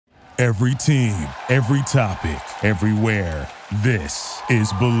Every team, every topic, everywhere. This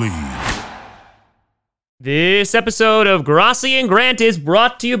is Believe. This episode of Grossi and Grant is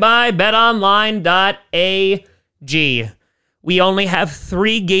brought to you by BetOnline.ag. We only have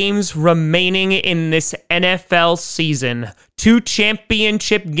 3 games remaining in this NFL season. 2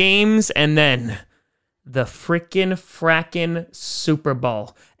 championship games and then the frackin' Super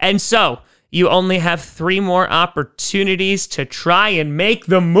Bowl. And so, you only have 3 more opportunities to try and make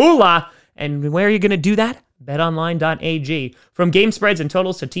the moolah. And where are you going to do that? BetOnline.ag. From game spreads and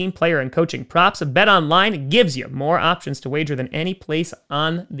totals to team, player, and coaching props, BetOnline gives you more options to wager than any place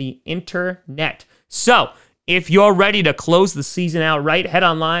on the internet. So, if you're ready to close the season out right, head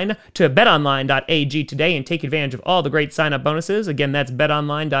online to betonline.ag today and take advantage of all the great sign-up bonuses. Again, that's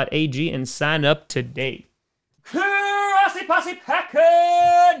betonline.ag and sign up today. Rossi Posse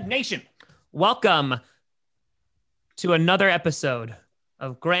Packer Nation, welcome to another episode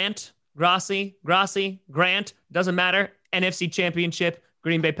of Grant, Grossi, Grant. Doesn't matter. NFC Championship,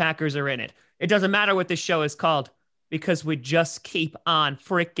 Green Bay Packers are in it. It doesn't matter what this show is called, because we just keep on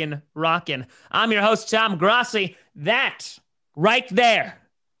freaking rocking. I'm your host, Tom Grossi. That right there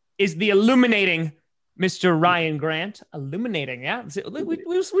is the illuminating Mr. Ryan Grant. Illuminating, yeah.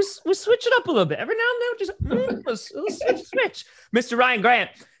 We switch it up a little bit. Every now and then, just switch. Mr. Ryan Grant,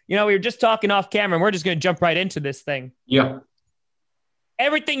 you know, we were just talking off camera, and we're just going to jump right into this thing. Yeah.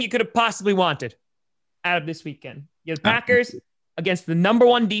 Everything you could have possibly wanted out of this weekend. You have Packers against the number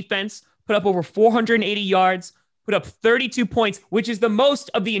 1 defense, put up over 480 yards, put up 32 points, which is the most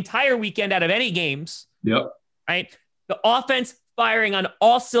of the entire weekend out of any games. Yep. Right? The offense firing on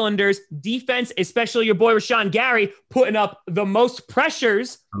all cylinders. Defense, especially your boy Rashawn Gary, putting up the most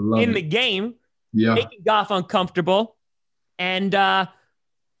pressures in the game. Yeah. Making Goff uncomfortable. And the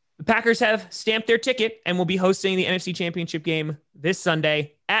Packers have stamped their ticket and will be hosting the NFC Championship game this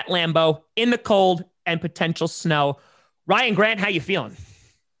Sunday at Lambeau in the cold and potential snow. Ryan Grant, how you feeling?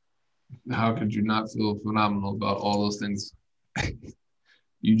 How could you not feel phenomenal about all those things?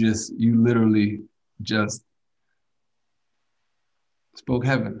 You literally just spoke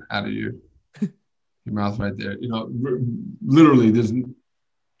heaven out of your mouth right there. You know, literally,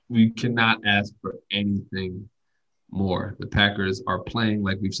 we cannot ask for anything more. The Packers are playing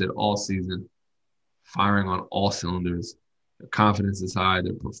like we've said all season, firing on all cylinders. Their confidence is high.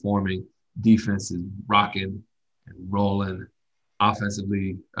 They're performing. Defense is rocking and rolling.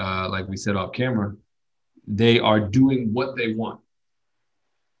 Offensively, like we said off camera, they are doing what they want.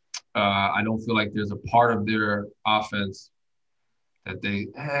 I don't feel like there's a part of their offense that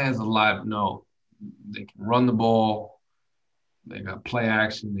has a lot. No, they can run the ball. They got play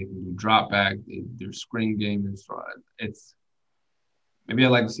action. They can do drop back. Their screen game is it's. Maybe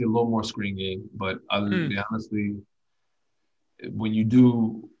I'd like to see a little more screen game, but honestly, when you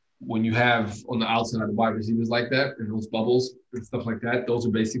have on the outside of the wide receivers like that, and those bubbles and stuff like that, those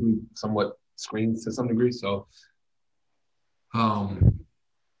are basically somewhat screens to some degree. So, in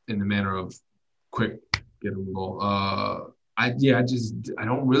the manner of quick, get them the ball. I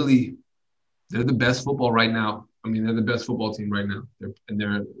don't really. They're the best football right now. I mean, they're the best football team right now.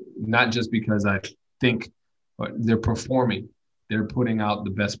 They're not just because I think, but they're performing. They're putting out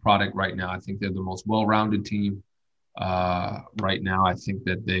the best product right now. I think they're the most well-rounded team. Right now, I think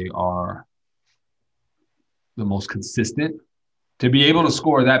that they are the most consistent. To be able to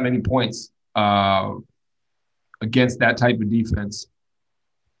score that many points against that type of defense,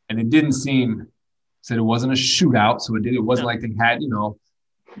 and it didn't seem said it wasn't a shootout, so it wasn't like they had,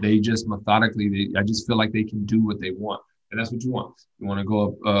 they just methodically. I just feel like they can do what they want, and that's what you want. You want to go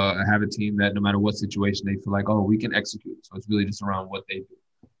up and have a team that no matter what situation, they feel like, oh, we can execute. So it's really just around what they do.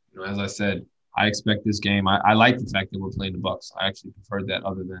 As I said, I expect this game. I like the fact that we're playing the Bucs. I actually prefer that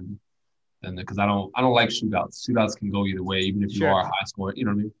other than because I don't like shootouts. Shootouts can go either way, even if you are high scoring. You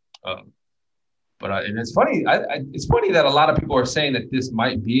know what I mean? But and it's funny. It's funny that a lot of people are saying that this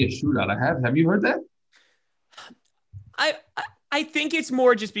might be a shootout. Have you heard that? I think it's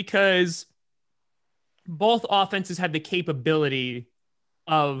more just because both offenses have the capability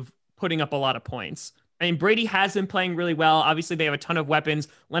of putting up a lot of points. I mean, Brady has been playing really well. Obviously, they have a ton of weapons.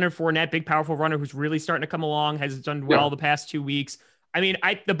 Leonard Fournette, big, powerful runner who's really starting to come along, has done well the past 2 weeks. I mean,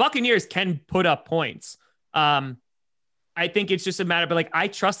 the Buccaneers can put up points. I think it's just a matter, but I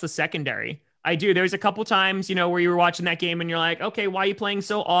trust the secondary. I do. There's a couple times, where you were watching that game and you're like, okay, why are you playing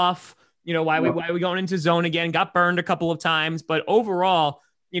so off? Why are we going into zone again? Got burned a couple of times. But overall,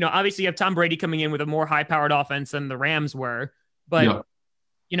 obviously you have Tom Brady coming in with a more high-powered offense than the Rams were. But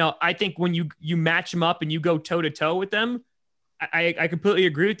I think when you match them up and you go toe-to-toe with them, I completely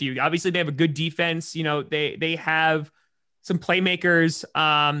agree with you. Obviously, they have a good defense. They have some playmakers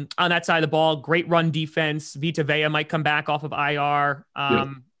on that side of the ball. Great run defense. Vita Vea might come back off of IR.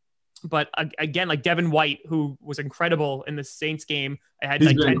 But again, like Devin White, who was incredible in the Saints game, I had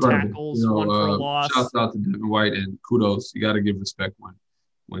like 10 incredible. tackles, one for a loss. Shouts out to Devin White, and kudos. You got to give respect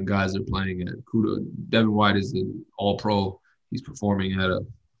when guys are playing at kudos. Devin White is an all-pro. He's performing at a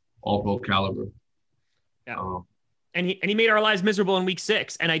all-pro caliber. Yeah. And he made our lives miserable in week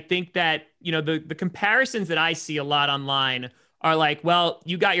 6. And I think that, the comparisons that I see a lot online are like, well,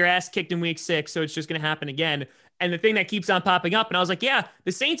 you got your ass kicked in week 6, so it's just going to happen again. And the thing that keeps on popping up, and I was like, yeah,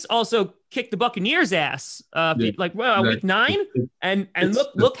 the Saints also kicked the Buccaneers' ass, week 9, and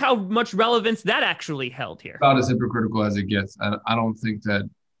look how much relevance that actually held here. About as hypocritical as it gets. I don't think that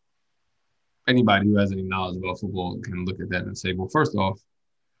anybody who has any knowledge about football can look at that and say, well, first off,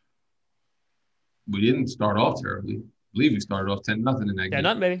 we didn't start off terribly. I believe we started off 10-0 in that game.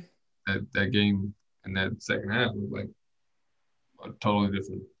 10-0, baby. That game in that second half was like a totally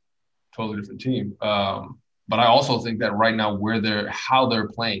different team. But I also think that right now how they're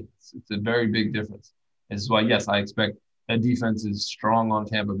playing, it's a very big difference. This is why, yes, I expect that defense is strong on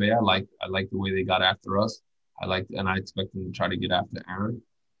Tampa Bay. I like the way they got after us. I expect them to try to get after Aaron.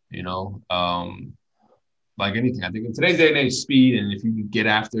 Like anything, I think in today's day and age, speed, and if you can get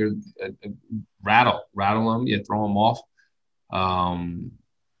after, rattle them, throw them off.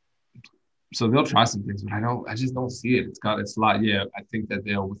 So they'll try some things, but I just don't see it. It's a lot. Yeah, I think that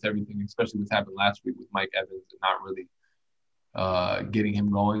they'll, with everything, especially what happened last week with Mike Evans and not really getting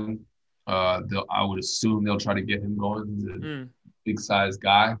him going. I would assume they'll try to get him going. He's a big size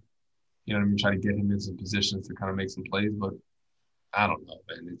guy. You know what I mean? Try to get him in some positions to kind of make some plays, but I don't know,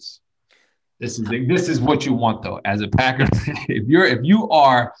 man. This is what you want though. As a Packer, if you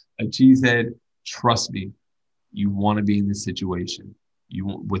are a cheesehead, trust me, you want to be in this situation.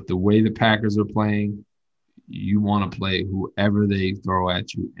 With the way the Packers are playing, you want to play whoever they throw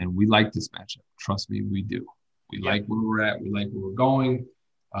at you. And we like this matchup. Trust me, we do. We like where we're at. We like where we're going.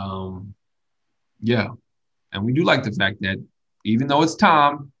 And we do like the fact that even though it's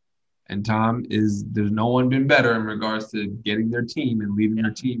Tom, and there's no one been better in regards to getting their team and leading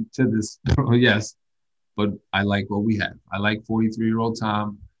their team to this. Yes. But I like what we have. I like 43-year-old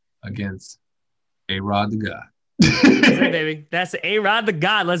Tom against A-Rod the God. That's it, baby. That's A-Rod the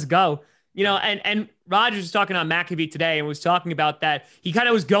God. Let's go. And Rodgers was talking on McAfee today and was talking about that. He kind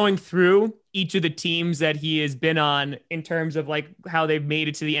of was going through each of the teams that he has been on in terms of like how they've made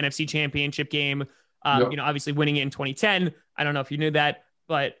it to the NFC Championship game. Obviously winning it in 2010. I don't know if you knew that,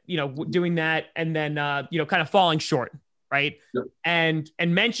 but doing that and then kind of falling short, right? Yep. And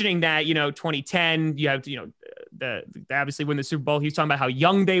mentioning that 2010, you have the obviously win the Super Bowl. He's talking about how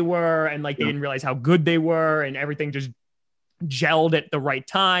young they were and like they didn't realize how good they were, and everything just gelled at the right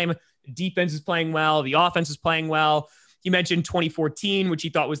time. The defense is playing well, the offense is playing well. He mentioned 2014, which he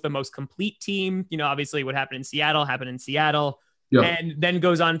thought was the most complete team. Obviously what happened in Seattle happened in Seattle. Yeah. And then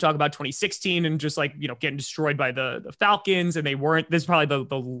goes on to talk about 2016 and just like, getting destroyed by the Falcons. And this is probably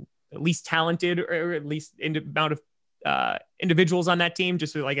the least talented, or at least amount of individuals on that team,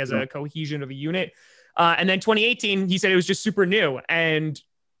 just like as a cohesion of a unit. And then 2018, he said it was just super new. And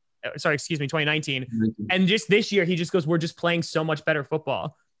 2019. And just this year, he just goes, we're just playing so much better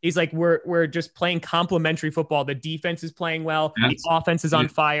football. He's like, we're just playing complementary football. The defense is playing well. The offense is on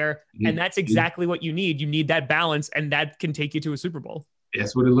fire. And that's exactly what you need. You need that balance, and that can take you to a Super Bowl.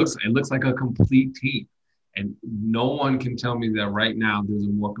 That's what it looks like. It looks like a complete team. And no one can tell me that right now there's a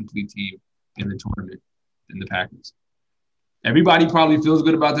more complete team in the tournament than the Packers. Everybody probably feels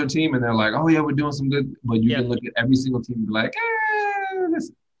good about their team, and they're like, oh, yeah, we're doing some good. But you can look at every single team and be like,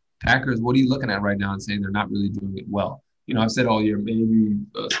 listen, Packers, what are you looking at right now and saying they're not really doing it well? I've said all year, maybe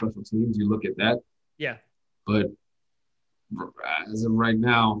special teams, you look at that. Yeah. But as of right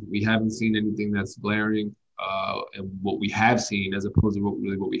now, we haven't seen anything that's glaring. And what we have seen, as opposed to what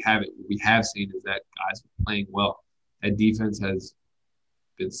we have seen is that guys are playing well. That defense has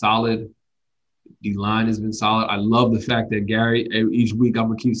been solid. D-line has been solid. I love the fact that Gary, each week I'm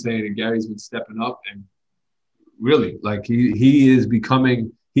going to keep saying that Gary's been stepping up. And really, like he is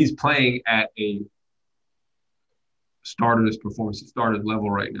becoming – he's playing at a – starters level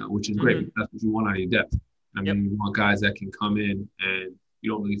right now, which is great. Because that's what you want out of your depth. I mean, you want guys that can come in and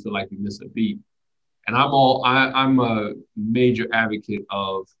you don't really feel like you miss a beat. And I'm a major advocate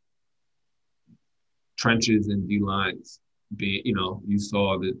of trenches and D lines being, you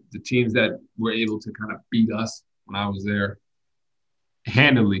saw the teams that were able to kind of beat us when I was there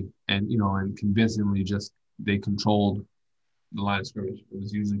handily and and convincingly, just they controlled the line of scrimmage. It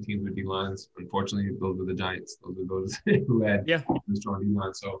was usually teams with D-lines. Unfortunately, those were the Giants. Those were those who had strong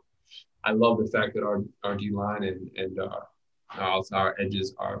D-line. So I love the fact that our D-line and Our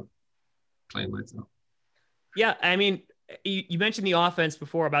edges are playing lights out. Yeah, I mean, you mentioned the offense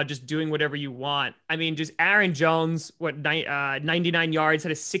before about just doing whatever you want. I mean, just Aaron Jones, 99 yards,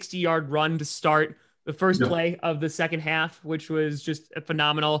 had a 60-yard run to start the first play of the second half, which was just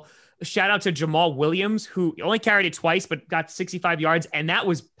phenomenal. Shout out to Jamal Williams, who only carried it twice, but got 65 yards. And that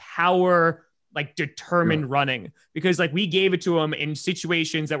was power, like determined running, because like we gave it to him in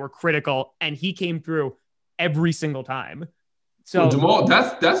situations that were critical and he came through every single time. So Jamal,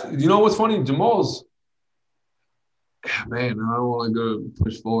 that's you know what's funny? Jamal's, man, I don't want to go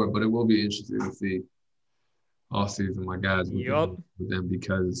push forward, but it will be interesting to see all season my guys with them,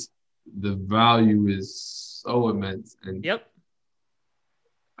 because the value is so immense. And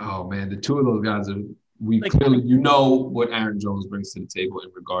oh man, the two of those guys clearly, you know what Aaron Jones brings to the table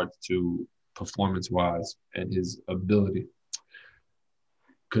in regards to performance-wise and his ability,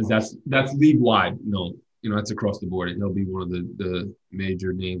 because that's league-wide. That's across the board, and he'll be one of the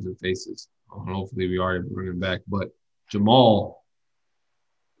major names and faces. Hopefully, we are able to bring him back. But Jamal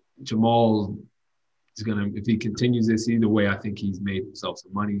is gonna, if he continues this either way, I think he's made himself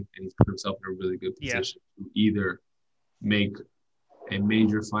some money and he's put himself in a really good position to either make a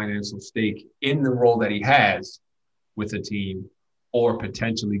major financial stake in the role that he has with a team, or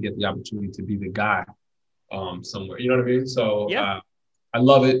potentially get the opportunity to be the guy somewhere. You know what I mean? So I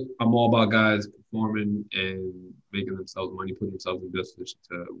love it. I'm all about guys performing and making themselves money, putting themselves in the best position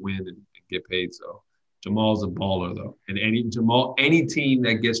to win and get paid. So Jamal's a baller, though. And any team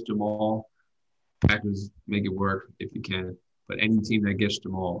that gets Jamal, Packers make it work if you can. But any team that gets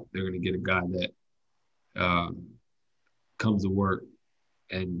Jamal, they're going to get a guy that comes to work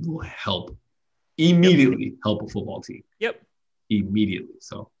and will immediately help a football team. Immediately.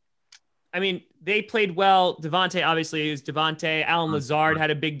 So, I mean, they played well. Devontae obviously is Devontae. Alan Lazard had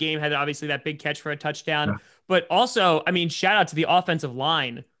a big game, had obviously that big catch for a touchdown. Yeah. But also, I mean, shout out to the offensive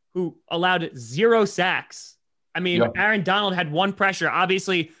line who allowed 0 sacks. I mean, Aaron Donald had 1 pressure.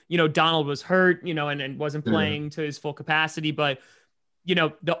 Obviously, Donald was hurt, and wasn't playing to his full capacity. But,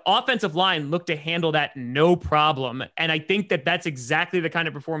 the offensive line looked to handle that no problem. And I think that that's exactly the kind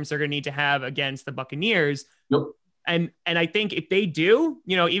of performance they're going to need to have against the Buccaneers. Yep. And I think if they do,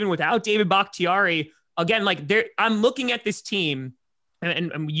 even without David Bakhtiari, again, like I'm looking at this team,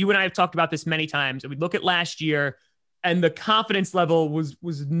 and you and I have talked about this many times. And we look at last year, and the confidence level was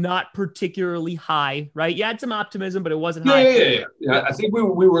not particularly high, right? You had some optimism, but it wasn't high. Yeah. I think we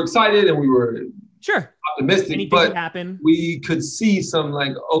were excited and we were optimistic, anything but could happen. We could see some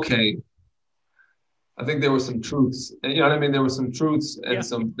okay. I think there were some truths, and you know what I mean. There were some truths and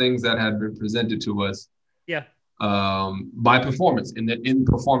some things that had been presented to us. By performance in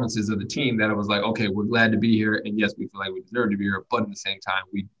performances of the team, that it was like, okay, we're glad to be here, and yes, we feel like we deserve to be here, but at the same time,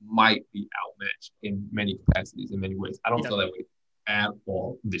 we might be outmatched in many capacities, in many ways. I don't feel that way at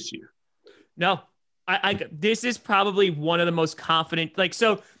all this year. No, this is probably one of the most confident.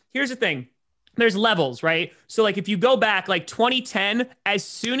 So here's the thing: there's levels, right? So if you go back 2010, as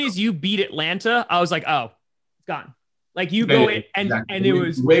soon as you beat Atlanta, I was like, oh, it's gone. You go in and it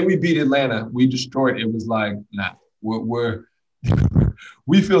was the way we beat Atlanta, we destroyed. It was like, nah,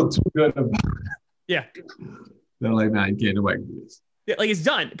 we feel too good about it. Yeah. They're like, nah, you can't do this. Yeah, it's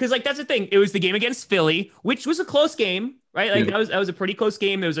done. Because that's the thing. It was the game against Philly, which was a close game, right? That was a pretty close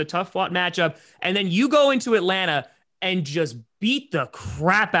game. There was a tough fought matchup. And then you go into Atlanta and just beat the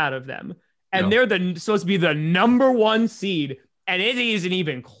crap out of them. And they're supposed to be the number 1 seed. And it isn't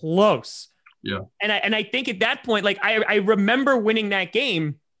even close. Yeah. And I think at that point, I remember winning that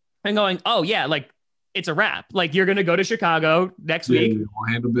game and going, oh yeah, it's a wrap. You're going to go to Chicago next week.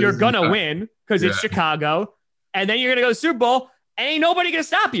 You're going to win because it's Chicago. And then you're going to go to the Super Bowl and ain't nobody going to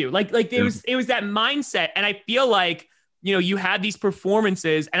stop you. It was that mindset. And I feel like, you have these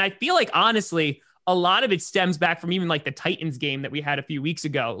performances, and I feel like honestly, a lot of it stems back from even the Titans game that we had a few weeks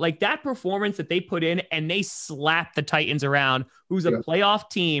ago. That performance that they put in, and they slapped the Titans around, who's a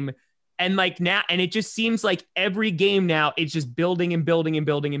playoff team. And now, and it just seems like every game now, it's just building and building and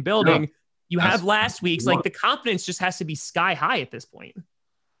building and building. You have last week's, the confidence just has to be sky high at this point.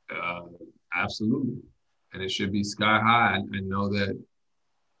 Absolutely. And it should be sky high. I know that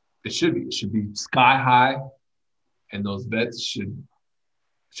it should be sky high. And those vets should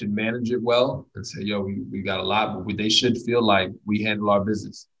manage it well and say, yo, we got a lot, but they should feel like we handle our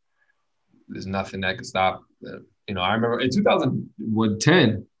business. There's nothing that can stop them. I remember in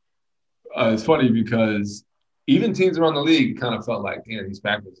 2010, it's funny because even teams around the league kind of felt like, these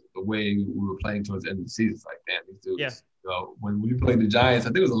Packers, the way we were playing towards the end of the season, it's like, damn, these dudes. Yeah. When we played the Giants, I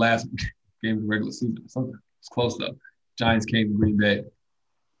think it was the last game of the regular season or something. It's close though. Giants came to Green Bay,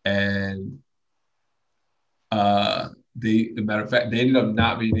 and as a matter of fact, they ended up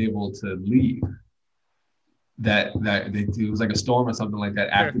not being able to leave. It was like a storm or something like that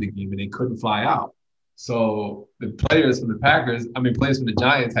after the game, and they couldn't fly out. So the players from the players from the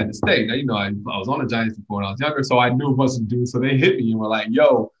Giants had to stay. Now, I was on the Giants before when I was younger, so I knew what to do. So they hit me and were like,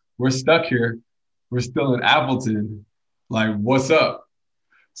 "Yo, we're stuck here. We're still in Appleton. Like, what's up?"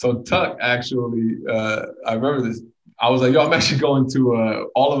 So Tuck actually, I remember this. I was like, "Yo, I'm actually going to."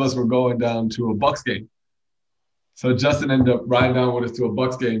 All of us were going down to a Bucs game. So Justin ended up riding down with us to a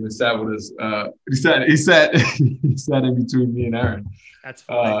Bucs game and sat with us. He sat in between me and Aaron. That's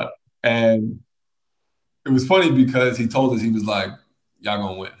funny. And it was funny because he told us, he was like, "Y'all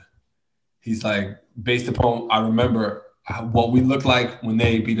gonna win." He's like, based upon, I remember what we looked like when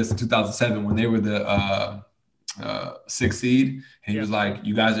they beat us in 2007 when they were the 6th seed. And he was like,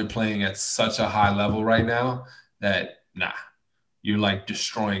 "You guys are playing at such a high level right now that you're like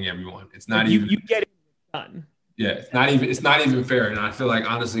destroying everyone. It's not even you get it done." Yeah, it's not even fair. And I feel like,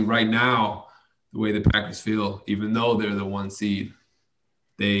 honestly, right now, the way the Packers feel, even though they're the 1 seed,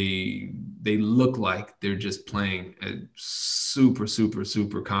 they look like they're just playing super, super,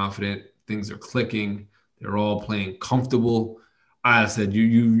 super confident. Things are clicking. They're all playing comfortable. I said,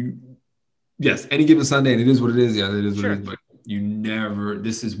 yes, any given Sunday, and it is what it is. Yeah, it is what it is. But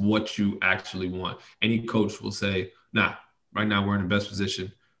this is what you actually want. Any coach will say, "Nah, right now we're in the best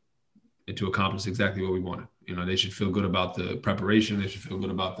position to accomplish exactly what we wanted." They should feel good about the preparation. They should feel good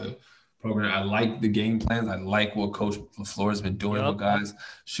about the program. I like the game plans. I like what Coach LaFleur has been doing with guys.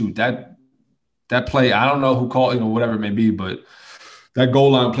 Shoot, that play, I don't know who called, whatever it may be, but that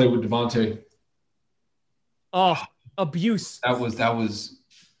goal line play with Devontae. Oh, abuse. That was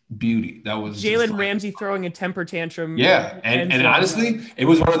beauty. That was Jalen Ramsey throwing a temper tantrum. Yeah, and honestly, it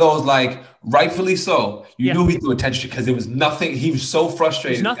was one of those, like, rightfully so. You knew he threw attention because there was nothing. He was so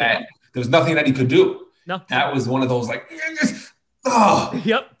frustrated that there was nothing that he could do. No. That was one of those, like, oh.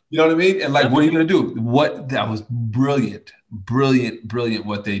 Yep. You know what I mean? And, like, what are you going to do? That was brilliant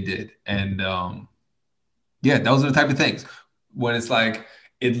what they did. And, those are the type of things when it's like,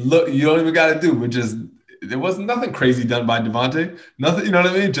 you don't even got to do, but just, there wasn't nothing crazy done by Devontae. Nothing, you know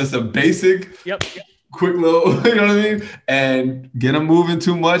what I mean? Just a basic, quick little, you know what I mean? And get him moving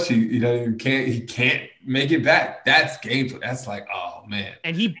too much. He can't make it back. That's game. That's like, oh man.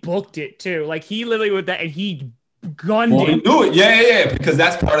 And he booked it too. Like, he literally with that, and he gunned it. He knew it. Yeah. Because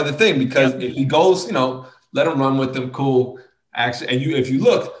that's part of the thing. Because if he goes, let him run with them. Cool. Actually, and if you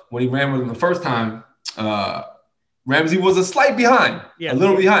look, when he ran with him the first time, Ramsey was a slight behind, a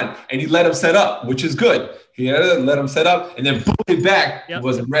little behind, and he let him set up, which is good. He let him set up, and then boom, it back. He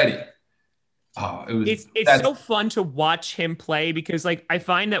wasn't ready. Oh, it's so fun to watch him play because, like, I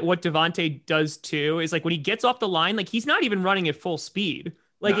find that what Devontae does too is, like, when he gets off the line, like, he's not even running at full speed.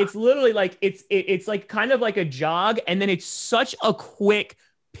 Like, it's literally like it's like kind of like a jog, and then it's such a quick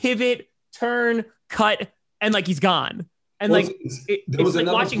pivot, turn, cut, and like he's gone. And it's like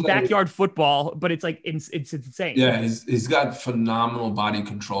watching backyard football, but it's like it's insane. Yeah, he's got phenomenal body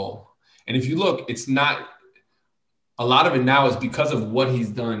control, and if you look, it's not. A lot of it now is because of what he's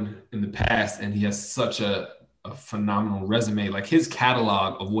done in the past, and he has such a phenomenal resume. Like, his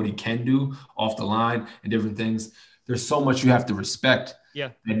catalog of what he can do off the line and different things, there's so much you have to respect. Yeah.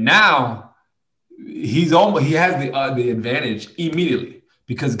 And now he has the advantage immediately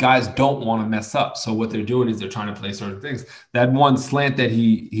because guys don't want to mess up. So what they're doing is they're trying to play certain things. That one slant that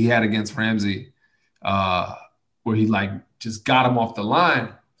he had against Ramsey, where he like just got him off the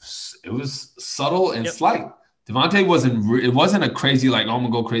line, it was subtle and slight. Devontae wasn't a crazy, like, oh, I'm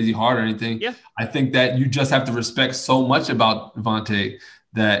gonna go crazy hard or anything. Yeah. I think that you just have to respect so much about Devontae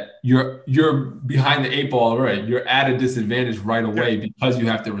that you're behind the 8 ball already. You're at a disadvantage right away because you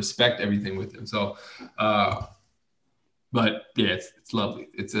have to respect everything with him. So, but yeah, it's lovely.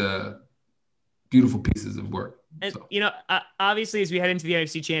 It's beautiful pieces of work. And obviously, as we head into the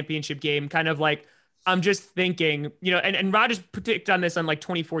NFC Championship game, kind of like, I'm just thinking, and Rodgers predicted on this on like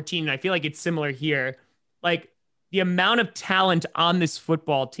 2014, and I feel like it's similar here. Like, the amount of talent on this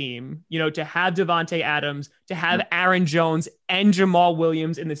football team, to have Devontae Adams, to have Aaron Jones and Jamal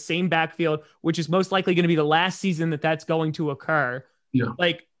Williams in the same backfield, which is most likely going to be the last season that's going to occur. Yeah.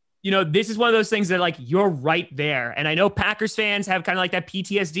 Like, this is one of those things that, like, you're right there. And I know Packers fans have kind of like that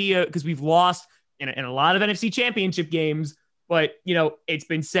PTSD because we've lost in a lot of NFC Championship games. But, it's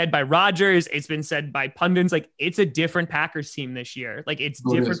been said by Rodgers, it's been said by pundits, like, it's a different Packers team this year. Like, it's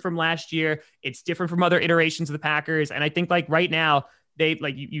different from last year. It's different from other iterations of the Packers. And I think, like, right now, they,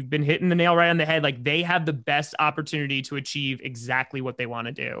 like, you've been hitting the nail right on the head. Like, they have the best opportunity to achieve exactly what they want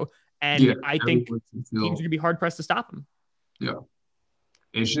to do. And I think teams are going to be hard pressed to stop them. Yeah.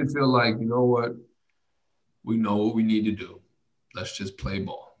 It should feel like, you know what? we know what we need to do. Let's just play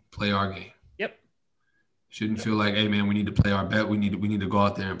ball, play our game. Yep. Shouldn't feel like, hey man, we need to play our bet. We need to go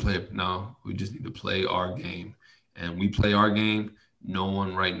out there and play it. No, we just need to play our game. And we play our game. No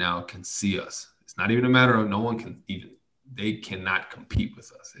one right now can see us. It's not even a matter of they cannot compete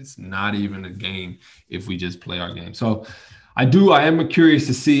with us. It's not even a game if we just play our game. So I am curious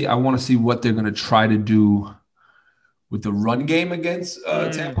to see. I want to see what they're going to try to do with the run game against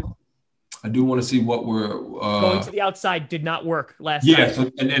Tampa. I do want to see what we're going to the outside did not work last time. Yeah,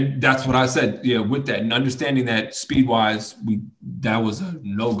 so, and that's what I said. Yeah, with that and understanding that speed wise, that was a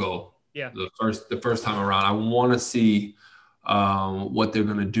no-go. Yeah. The first time around. I want to see what they're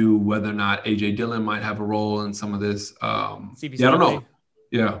going to do, whether or not AJ Dillon might have a role in some of this. I don't know.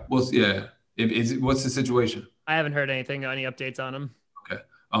 Yeah. What's the situation? I haven't heard any updates on him. Okay.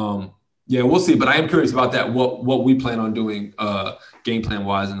 Yeah, we'll see. But I am curious about that. What we plan on doing game plan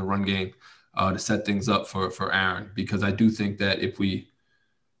wise in the run game to set things up for Aaron, because I do think that if we,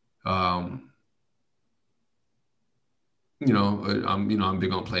 I'm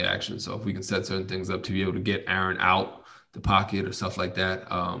big on play action. So if we can set certain things up to be able to get Aaron out the pocket or stuff like that.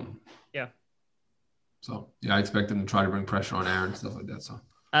 Yeah. So yeah, I expect them to try to bring pressure on Aaron and stuff like that. So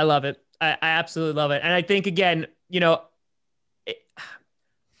I love it. I absolutely love it. And I think again,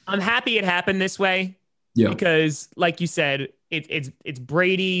 I'm happy it happened this way. Yeah. Because like you said, it's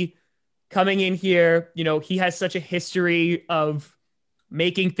Brady coming in here. He has such a history of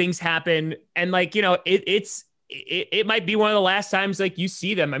making things happen. And it might be one of the last times you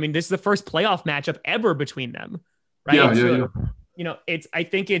see them. I mean, this is the first playoff matchup ever between them. Right. Yeah.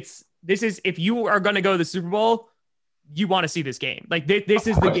 If you are going to go to the Super Bowl, you want to see this game. This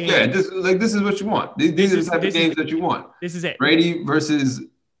is the game. Yeah. This is what you want. These are the type of games that you want. This is it. Brady versus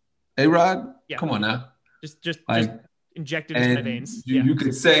A-Rod. Yeah. Come on now. Just inject it into my veins. You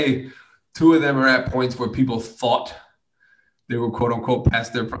could say two of them are at points where people thought they were quote unquote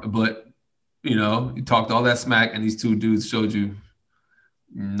past their, but you talked all that smack and these two dudes showed you,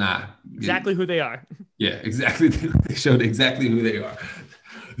 nah. Exactly who they are. Yeah, exactly. They showed exactly who they are.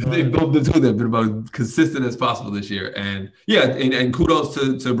 They built the two of them, been about consistent as possible this year. And yeah, and kudos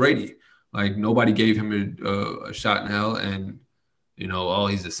to Brady. Nobody gave him a shot in hell. And,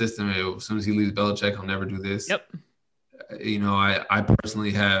 he's a system. As soon as he leaves Belichick, he'll never do this. Yep. I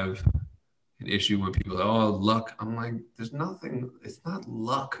personally have an issue when people are, luck. I'm like, there's nothing. It's not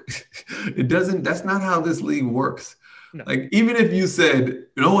luck. That's not how this league works. No. Even if you said,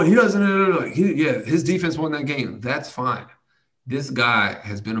 he doesn't, his defense won that game. That's fine. This guy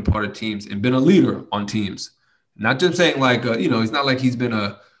has been a part of teams and been a leader on teams. Not just saying it's not like he's been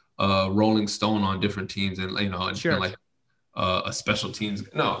a rolling stone on different teams and, sure. Been a special teams.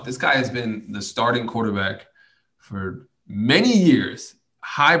 No, this guy has been the starting quarterback for many years,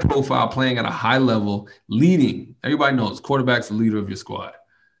 high profile, playing at a high level, leading. Everybody knows quarterback's the leader of your squad.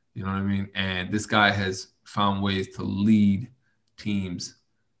 You know what I mean? And this guy has found ways to lead teams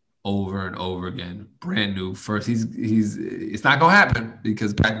over and over again. Brand new. First, it's not gonna happen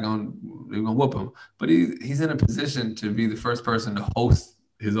because they're gonna whoop him. But he's in a position to be the first person to host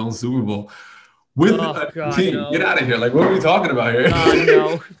his own Super Bowl with a team. No. Get out of here! What are we talking about here?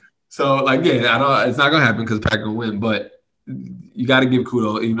 No. So it's not gonna happen because Pack gonna win. But you got to give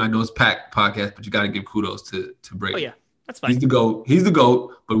kudos. Even I know it's Pack podcast, but you got to give kudos to Brady. Oh yeah, that's fine. He's the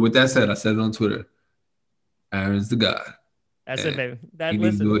GOAT. But with that said, I said it on Twitter. Aaron's the God. That's it, baby.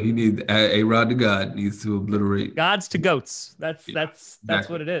 He needs A-Rod the God needs to obliterate. Gods to goats. That's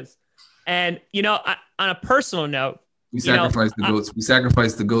what it is. And on a personal note, we sacrifice the goats. We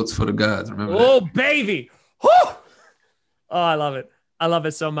sacrifice the goats for the gods. Remember that? Oh baby. Woo! Oh, I love it. I love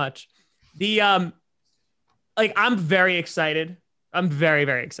it so much. I'm very excited. I'm very,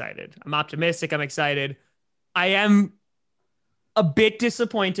 very excited. I'm optimistic. I'm excited. I am a bit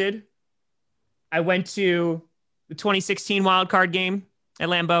disappointed. I went to the 2016 wild card game at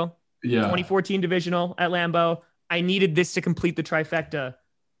Lambeau. Yeah. 2014 divisional at Lambeau. I needed this to complete the trifecta.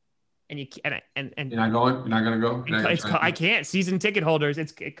 And you're not going? You're not going to go? I can't. Season ticket holders.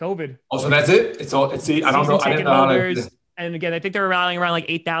 It's COVID. Oh, so that's it? I don't know. Ticket holders. And again, I think they're rallying around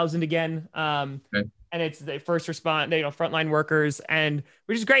 8,000 again. Okay. And it's the first frontline workers, and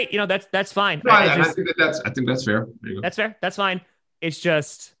which is great. That's fine. No, I think that's fair. That's fair. That's fine. It's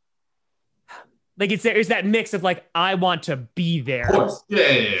just there's that mix of I want to be there. Of course.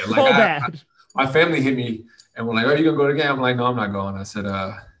 Yeah. So bad. My family hit me and we're like, "Are you gonna go to the game?" I'm like, "No, I'm not going." I said,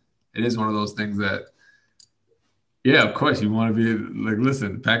 "It is one of those things that, yeah, of course you want to be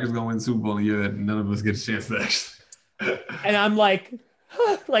listen, Packers gonna win the Super Bowl in a year that none of us get a chance to actually." And I'm like.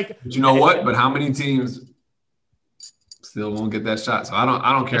 But you know what? But how many teams still won't get that shot? So I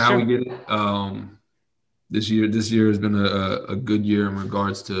don't care how we get it. This year has been a good year in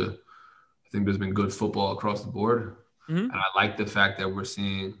regards to. I think there's been good football across the board, and I like the fact that we're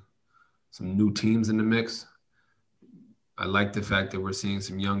seeing some new teams in the mix. I like the fact that we're seeing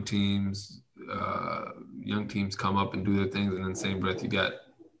some young teams come up and do their things, and in the same breath, you got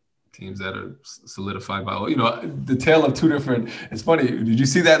teams that are solidified by, the tale of two different. It's funny. Did you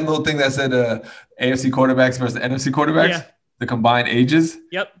see that little thing that said AFC quarterbacks versus NFC quarterbacks? Yeah. The combined ages.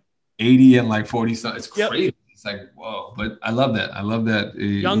 Yep. 80 and like 40. It's crazy. Yep. It's like, whoa. But I love that. I love that.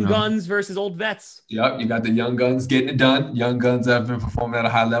 Young guns versus old vets. Yep. You got the young guns getting it done. Young guns that have been performing at a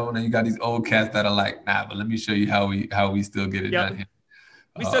high level. And then you got these old cats that are like, nah, but let me show you how we still get it done here.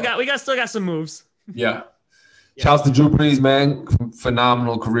 We still got some moves. Yeah. Shouts to Drew Brees, man.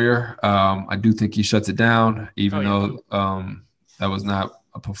 Phenomenal career. I do think he shuts it down, even though that was not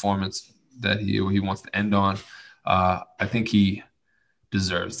a performance that he wants to end on. I think he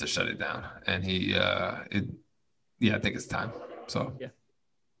deserves to shut it down, and I think it's time. So yeah,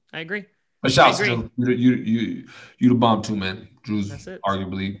 I agree. But shouts to Drew. You the bomb too, man. Drew's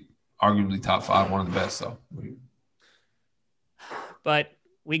arguably top 5, one of the best. So, but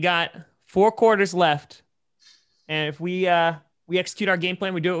we got 4 quarters left. And if we execute our game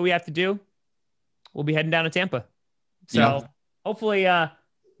plan, we do what we have to do, we'll be heading down to Tampa. So hopefully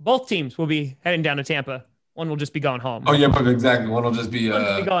both teams will be heading down to Tampa. One will just be going home. Oh, yeah, but exactly. One will just be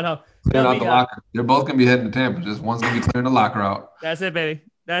going home. Clearing out the locker. They're both going to be heading to Tampa. Just one's going to be clearing the locker out. That's it, baby.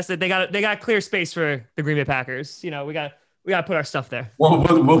 That's it. They got clear space for the Green Bay Packers. We got to put our stuff there.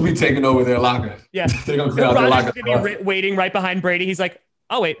 We'll be taking over their locker. Yeah. They're going to clear out their locker. Going to be waiting right behind Brady. He's like,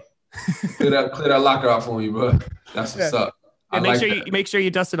 oh, wait. clear that locker out for me, bro. That's what's up. Yeah, make sure you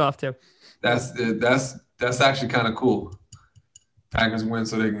dust it off too. That's actually kind of cool. Packers win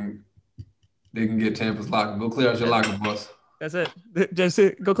so they can get Tampa's locker. Go clear out your locker, boss. That's it. Just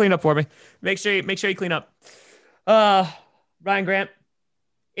go clean up for me. Make sure you clean up. Ryan Grant,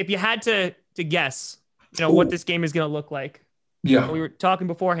 if you had to guess, what this game is going to look like. Yeah. We were talking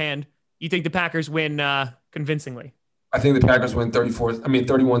beforehand. You think the Packers win convincingly? I think the Packers win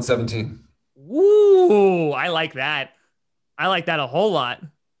 31-17. Woo! I like that. I like that a whole lot.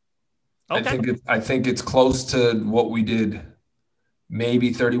 Okay. I think it's close to what we did,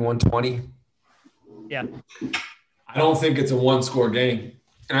 maybe 31-20. Yeah. I don't think it's a one-score game.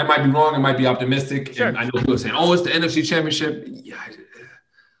 And I might be wrong. I might be optimistic. Sure. And I know people are saying, it's the NFC Championship. Yeah,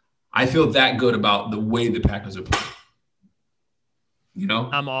 I feel that good about the way the Packers are playing.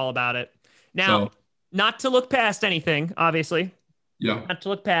 I'm all about it. Now, not to look past anything, obviously. Yeah. Not to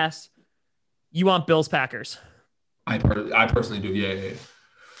look past. You want Bills Packers. I personally do. Yeah.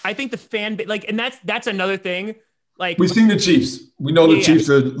 I think the fan and that's another thing. Like, we've seen the Chiefs. We know the Chiefs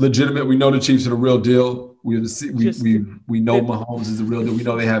are legitimate. We know the Chiefs are the real deal. We know Mahomes is the real deal. We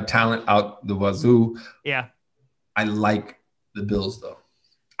know they have talent out the wazoo. Yeah. I like the Bills though.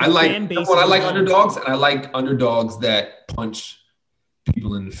 I like underdogs, and I like underdogs that punch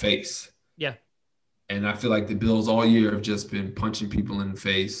people in the face. Yeah. And I feel like the Bills all year have just been punching people in the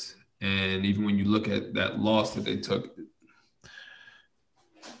face. And even when you look at that loss that they took,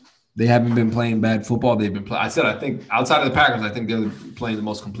 they haven't been playing bad football. They've been playing. I think outside of the Packers, I think they're playing the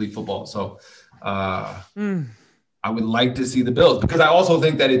most complete football. So I would like to see the Bills, because I also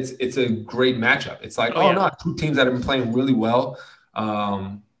think that it's a great matchup. It's like, two teams that have been playing really well.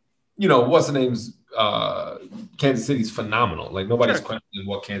 What's the name's Kansas City's phenomenal. Like, nobody's questioning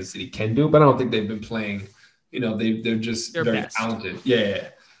what Kansas City can do, but I don't think they've been playing. They're just very talented. Yeah.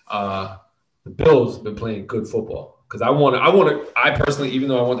 The Bills have been playing good football. Because I personally, even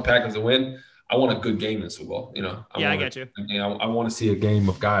though I want the Packers to win, I want a good game in the Super Bowl. I get you. I want to see a game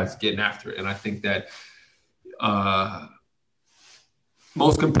of guys getting after it, and I think that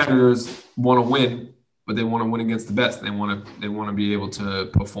most competitors want to win, but they want to win against the best. They want to be able to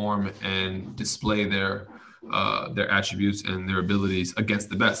perform and display their attributes and their abilities against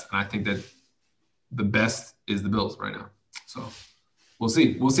the best. And I think that the best is the Bills right now. So we'll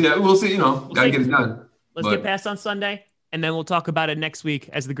see. Got to get it done. Let's get past on Sunday, and then we'll talk about it next week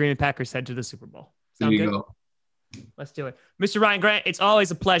as the Green Bay Packers head to the Super Bowl. Sound good? Go. Let's do it. Mr. Ryan Grant, it's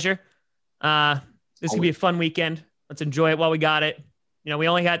always a pleasure. This could be a fun weekend. Let's enjoy it while we got it. We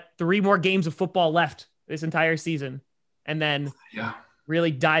only had 3 more games of football left this entire season, and then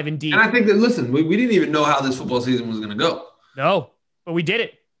really dive in deep. And I think that, listen, we didn't even know how this football season was going to go. No, but we did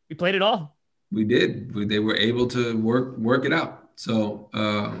it. We played it all. We did. They were able to work it out. So,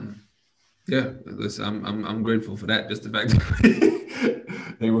 listen, I'm grateful for that. Just the fact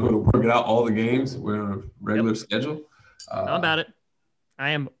that they were going to work it out all the games. We're on a regular schedule. How about it? I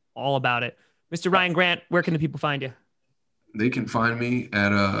am all about it. Mr. Ryan Grant, where can the people find you? They can find me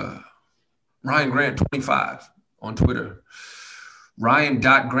at Ryan Grant 25 on Twitter.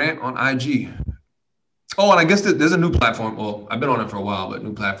 Ryan.Grant on IG. Oh, and I guess there's a new platform. Well, I've been on it for a while, but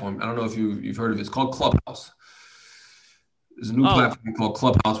new platform. I don't know if you've heard of it. It's called Clubhouse. There's a new platform called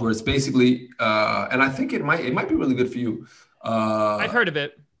Clubhouse where it's basically, and I think it might be really good for you. I've heard of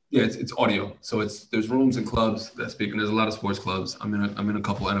it. Yeah, it's audio. So there's rooms and clubs that speak, and there's a lot of sports clubs. I'm in a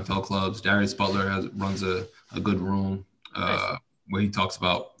couple NFL clubs. Darius Butler runs a good room where he talks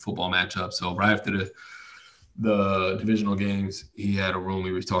about football matchups. So right after the divisional games, he had a room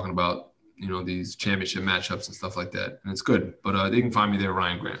where he was talking about these championship matchups and stuff like that, and it's good. But they can find me there,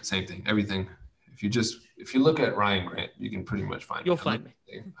 Ryan Grant. Same thing. Everything. If you look at Ryan Grant, you can pretty much find me. You'll find me.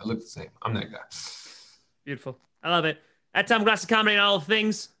 I look the same. I'm that guy. Beautiful. I love it. At Tom Grassi Comedy and all the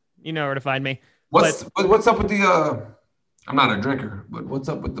things, you know where to find me. What's up with the? I'm not a drinker, but what's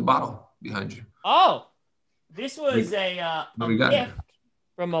up with the bottle behind you? Oh, this was a gift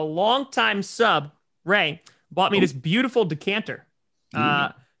from a longtime sub. Ray bought me this beautiful decanter.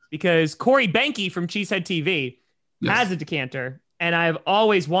 Because Corey Benke from Cheesehead TV has a decanter, and I've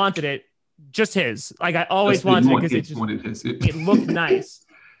always wanted it, just his. Like, I always wanted it because it looked nice.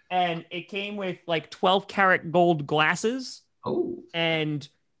 And it came with, 12 karat gold glasses. Oh. And,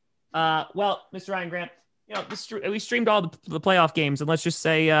 Mr. Ryan Grant, we streamed all the playoff games, and let's just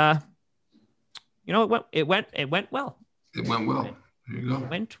say, it went well. It went well. There you go. It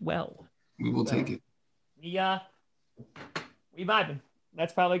went well. We will take it. We vibing.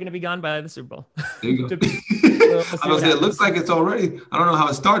 That's probably going to be gone by the Super Bowl. There you go. It looks like it's already. I don't know how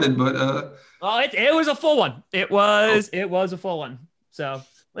it started, but it was a full one. It was a full one. So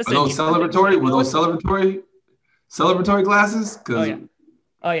listen. Were those celebratory glasses?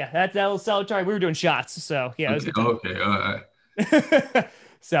 Oh yeah, that was celebratory. We were doing shots, so yeah. Okay, all right.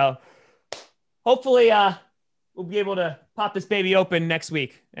 So hopefully we'll be able to pop this baby open next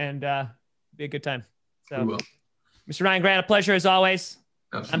week and be a good time. So, we will. Mr. Ryan Grant, a pleasure as always.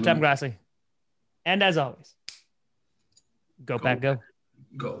 Absolutely. I'm Tom Grassi. And as always, go Pack Go.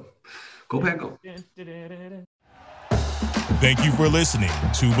 Go Pack Go. Thank you for listening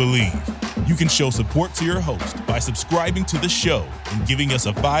to Believe. You can show support to your host by subscribing to the show and giving us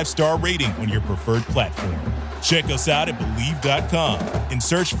a 5-star rating on your preferred platform. Check us out at Believe.com and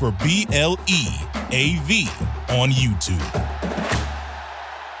search for BLEAV on YouTube.